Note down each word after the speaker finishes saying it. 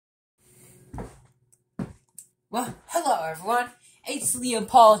Well, hello everyone. It's Liam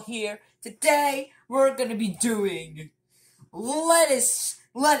Paul here. Today we're gonna be doing lettuce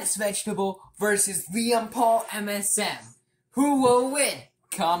vegetable versus Liam Paul MSM. Who will win?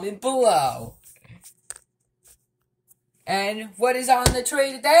 Comment below. And what is on the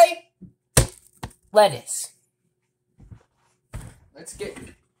tray today? Lettuce. Let's get.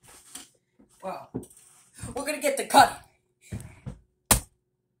 Well, we're gonna get the cutting.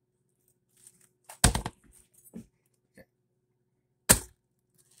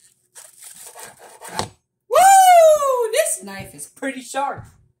 This knife is pretty sharp.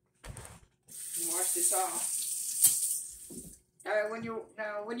 Wash this off. When you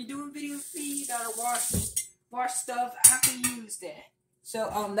do a video feed, you gotta wash stuff after you use it. So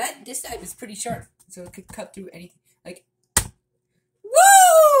this knife is pretty sharp, so it could cut through anything. Like, woo!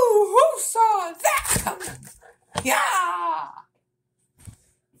 Who saw that coming? Yeah!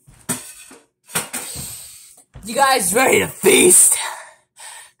 You guys ready to feast?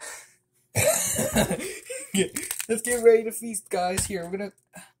 Let's get ready to feast, guys. Here, we're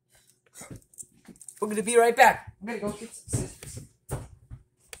gonna be right back. I'm gonna go get some scissors.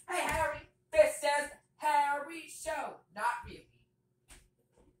 Hey, Harry, this is Harry Show. Not really.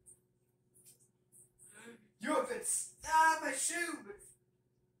 You have been my shoe. Look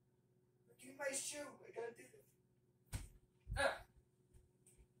at my shoe. I gotta do this.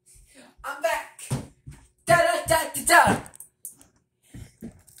 I'm back. Da da da da da.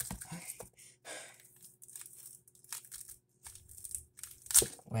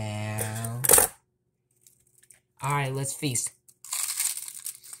 Well, alright, let's feast.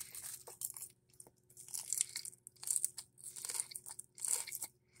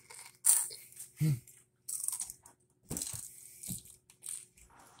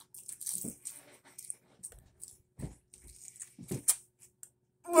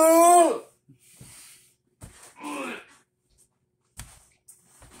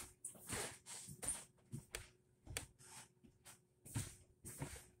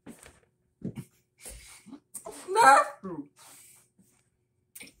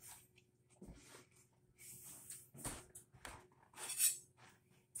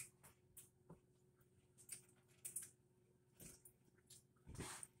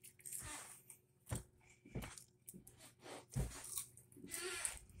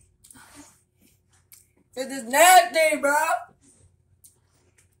 This is nasty, bro.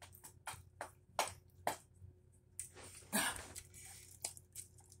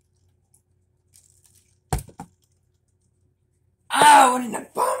 Ah, what an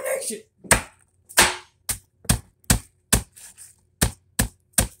abomination!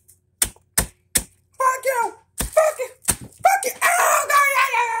 Fuck you! Fuck you! Fuck you! Oh, no,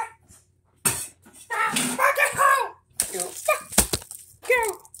 yeah! Ah, fuck you! You! Fuck you!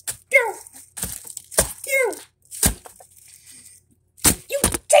 You! You! You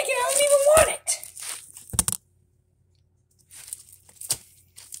take it! I don't even want it!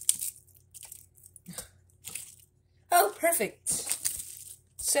 Oh, perfect.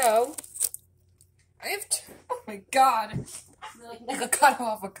 So, I have to, oh my god, like a cut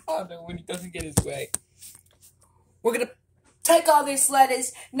off avocado when he doesn't get his way. We're gonna take all this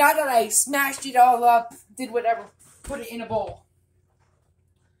lettuce, now that I smashed it all up, did whatever, put it in a bowl.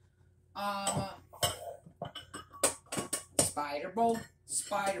 Spider bowl,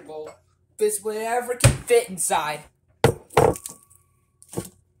 this whatever can fit inside.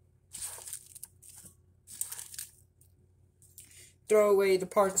 Throw away the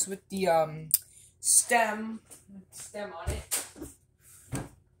parts with the stem on it.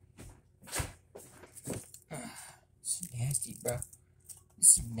 This is nasty, bro.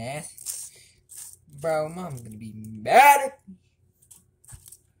 This is nasty. Bro, Mom's gonna be mad at me.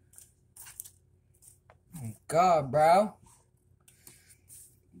 Oh god, bro.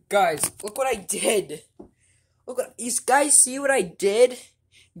 Guys, look what I did. Look what you guys see what I did?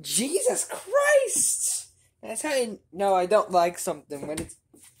 Jesus Christ! That's how you know I don't like something, when it's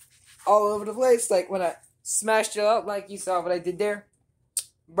all over the place, like when I smashed it up, like you saw what I did there.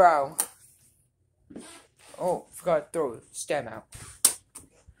 Bro. Oh, forgot to throw the stem out.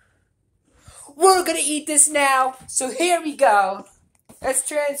 We're gonna eat this now, so here we go. Let's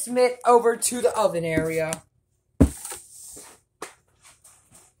transmit over to the oven area.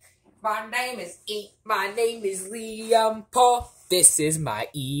 My name is Liam Paul. This is my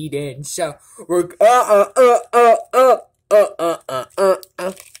eating show. We're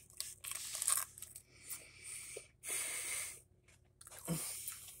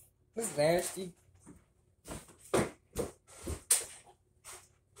This is nasty.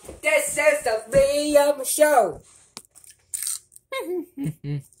 This is the Liam show.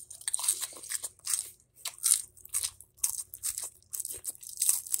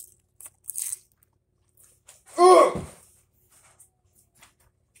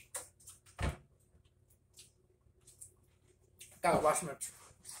 I'm gonna try.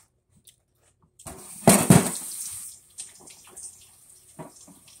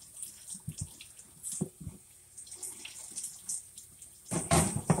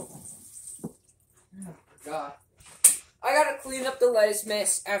 Oh, God. I gotta clean up the lettuce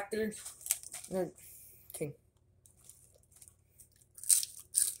mess after. Okay.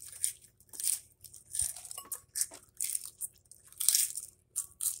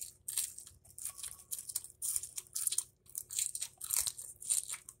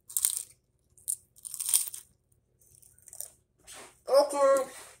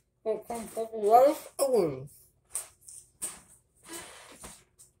 Lettuce away.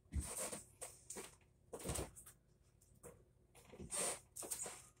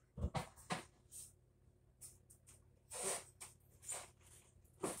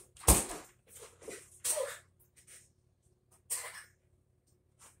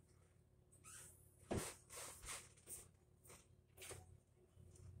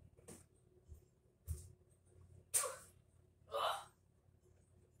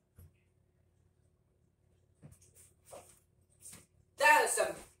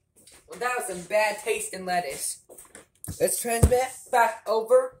 That was some bad taste in lettuce. Let's transmit back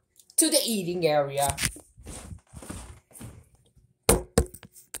over to the eating area.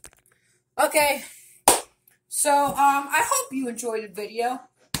 Okay, so I hope you enjoyed the video.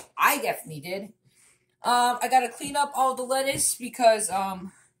 I definitely did. I gotta clean up all the lettuce because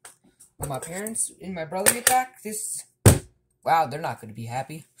when my parents and my brother get back, wow, they're not gonna be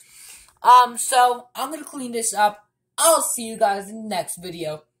happy. So I'm gonna clean this up. I'll see you guys in the next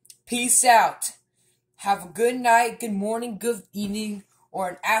video. Peace out. Have a good night, good morning, good evening, or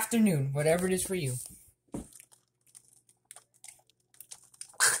an afternoon, whatever it is for you.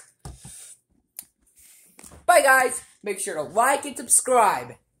 Bye, guys. Make sure to like and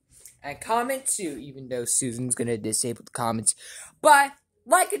subscribe. And comment too, even though Susan's gonna disable the comments. But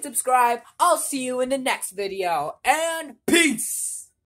like and subscribe. I'll see you in the next video. And peace!